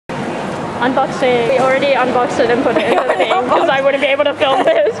Unboxing. We already unboxed it and put it in the thing because I wouldn't be able to film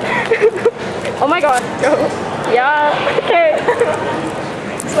this. Oh my god. Go. Yeah. Okay.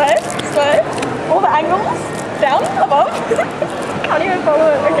 Slay. Slay. All the angles. Down. Above. Can't even follow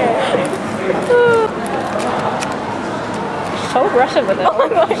it. Okay. So aggressive with it. Oh my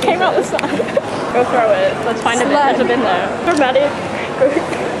god, it came out the side. Go throw it. Let's find a bit. There's a bin there. Dramatic.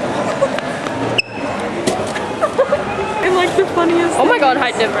 And like the funniest. Oh my god,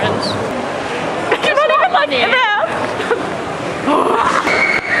 height difference. You're not even like it.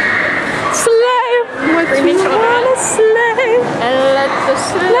 Slay. What you wanna slay? And let the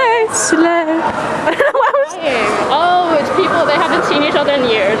Slay, slay. I don't know what I was saying. Oh, it's people. They haven't seen each other in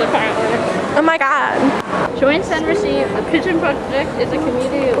years, apparently. Oh my god. Join Send Receive. The Pigeon Project is a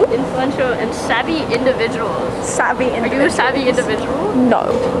community of influential and savvy individuals. Savvy individual. Are you a savvy individual?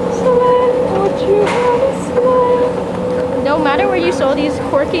 No. What you wanna slay? No matter where you saw these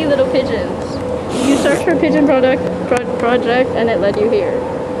quirky little pigeons, you search for Pigeon Project and it led you here.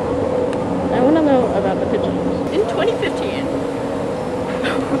 I want to know about the pigeons. In 2015.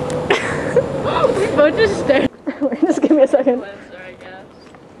 We both just stared. Wait, just give me a second. I guess.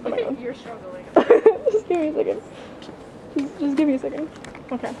 Okay, you're struggling. Just give me a second. Just give me a second.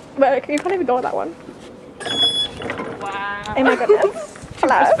 Okay. But you can't even go with that one. Wow. Oh my goodness.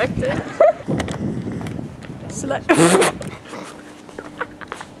 Hello. Perspective. Slay.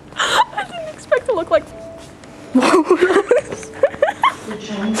 I didn't expect to look like.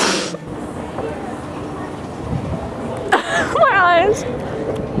 My eyes. Slay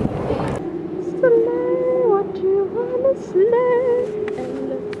what you wanna slay. And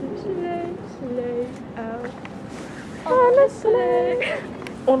let the slay out. Wanna slay.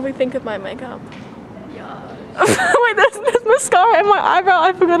 Only think of my makeup. Yeah. Wait, there's mascara in my eyebrow.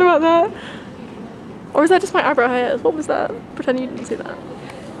 I forgot about that. Or is that just my eyebrow hairs? What was that? Pretend you didn't see that.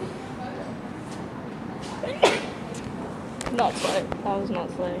 Not slay. That was not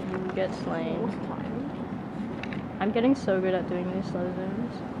slay. Get slain. I'm getting so good at doing these slow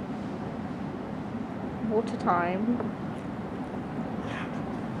zooms. Water time.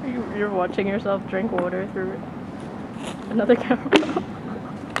 You're watching yourself drink water through another camera.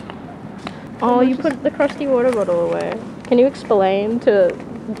 Oh, you put the crusty water bottle away. Can you explain to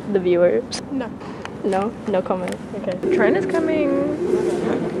the viewers? No. No? No comment. Okay. The train is coming.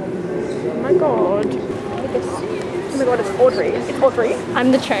 Oh my god. Oh my god, it's Audrey. It's Audrey. I'm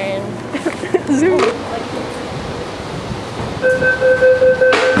the train. Zoom.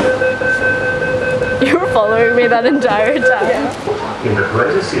 You were following me that entire time. Yeah. In the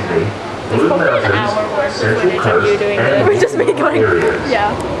Greater Sydney, Blue Probably an Mountains, hour worth of Central footage of you Coast, doing and this. We're just making like. areas.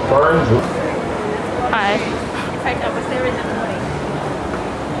 Yeah. Find Hi. I was there in the morning.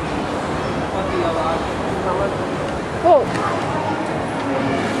 Oh.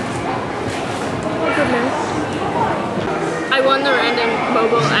 Oh goodness. I won the random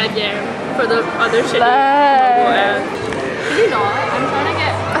mobile ad game for the other shitty Slay. mobile ad. Did you not? I'm trying to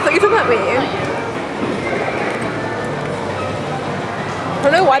get. I thought you were talking about me. I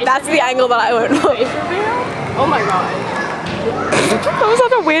don't know why that's the angle that I went for. Face reveal? Oh my god. That was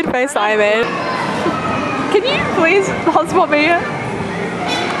such a weird face I made. Can you please hotspot me?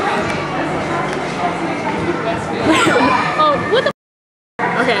 Oh, what the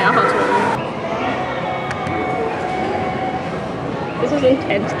okay, I'll hotspot you. This is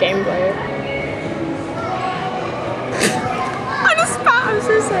intense gameplay. I just spat, I'm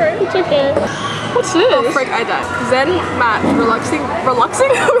so sorry. It's okay. What's this? Oh frick, I died. Zen, Matt, relaxing?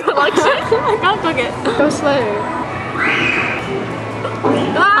 Relaxing? I can't cook it. Go slow.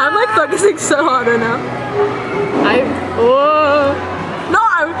 I'm like focusing so hard right now. Oh. No!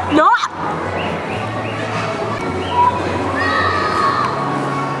 No!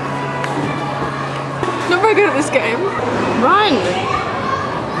 Not very good at this game. Run.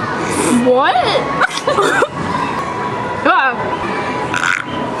 What? Ah.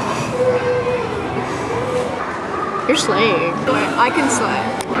 You're slaying. I can slay.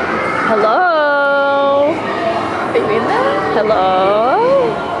 Hello. Are you in there? Hello.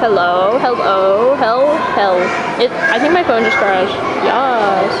 Hello. Hello. Hell. I think my phone just crashed.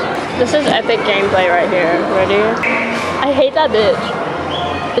 Yes. This is epic gameplay right here. Ready? I hate that bitch.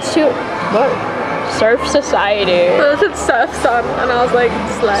 It's too. What? Surf Society. I said surf sun and I was like,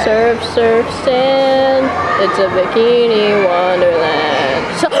 slay. Surf stand. It's a bikini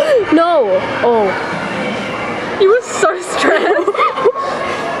wonderland. No. Oh. He was so stressed.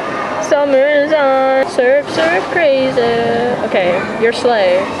 Summer's on. Surf crazy. Okay, you're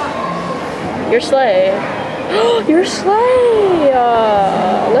slay. You're slay. You're slay.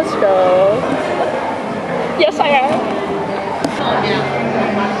 Let's go. Yes, I am.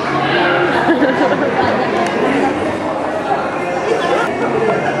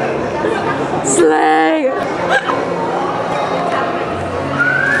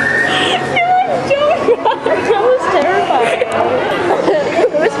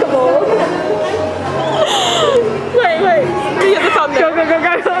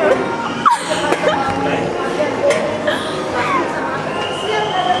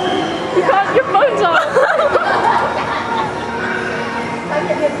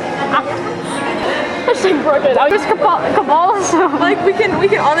 honestly broken. I was CABALLS. Like we can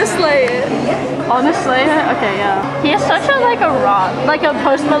honestly Honestly, okay, yeah. He is such a like a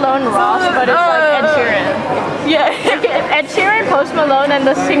Post Malone Ross, but it's like Ed Sheeran. yeah. Ed Sheeran, Post Malone, and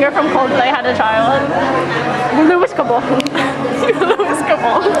the singer from Coldplay had a child. Lewis CABALLS. Lewis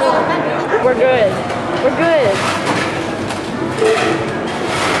CABALLS. We're good. We're good.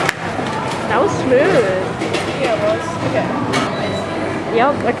 That was smooth. Yeah, it was. Okay.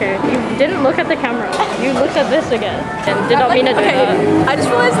 Yep, okay. You didn't look at the camera. You looked at this again. And did not mean to do that. I just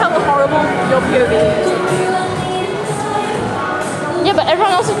realized how horrible your POV is. Yeah, but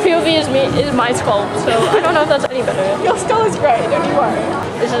everyone else's POV is my sculpt, so I don't know if that's any better. Your skull is great, don't you worry.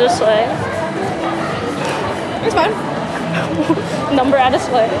 Is it a sleigh? It's fine. Number at a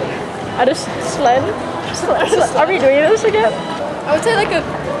sleigh. At a sled? Are we doing this again? I would say like a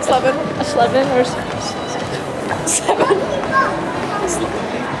 11. A slevin or 7.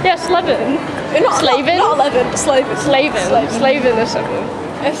 yeah, slevin. Slavin? Not 11. Slavin. Slavin or something.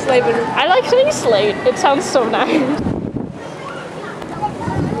 A slavin. I like saying slate. It sounds so nice.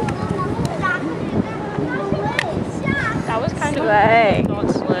 That was kind of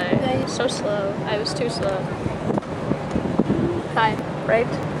not slay. So slow. I was too slow. Hi. Right?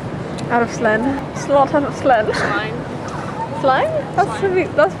 Out of slen. Slot out of slen. Slime. Slime?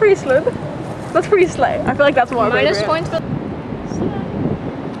 That's pretty slid. That's pretty slay. I feel like that's more Minus appropriate. points, but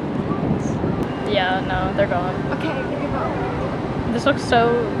yeah, no, they're gone. Okay, give up. This looks so.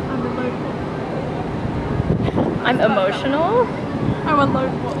 I'm emotional. I'm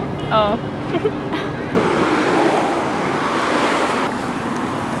unloadable. Oh.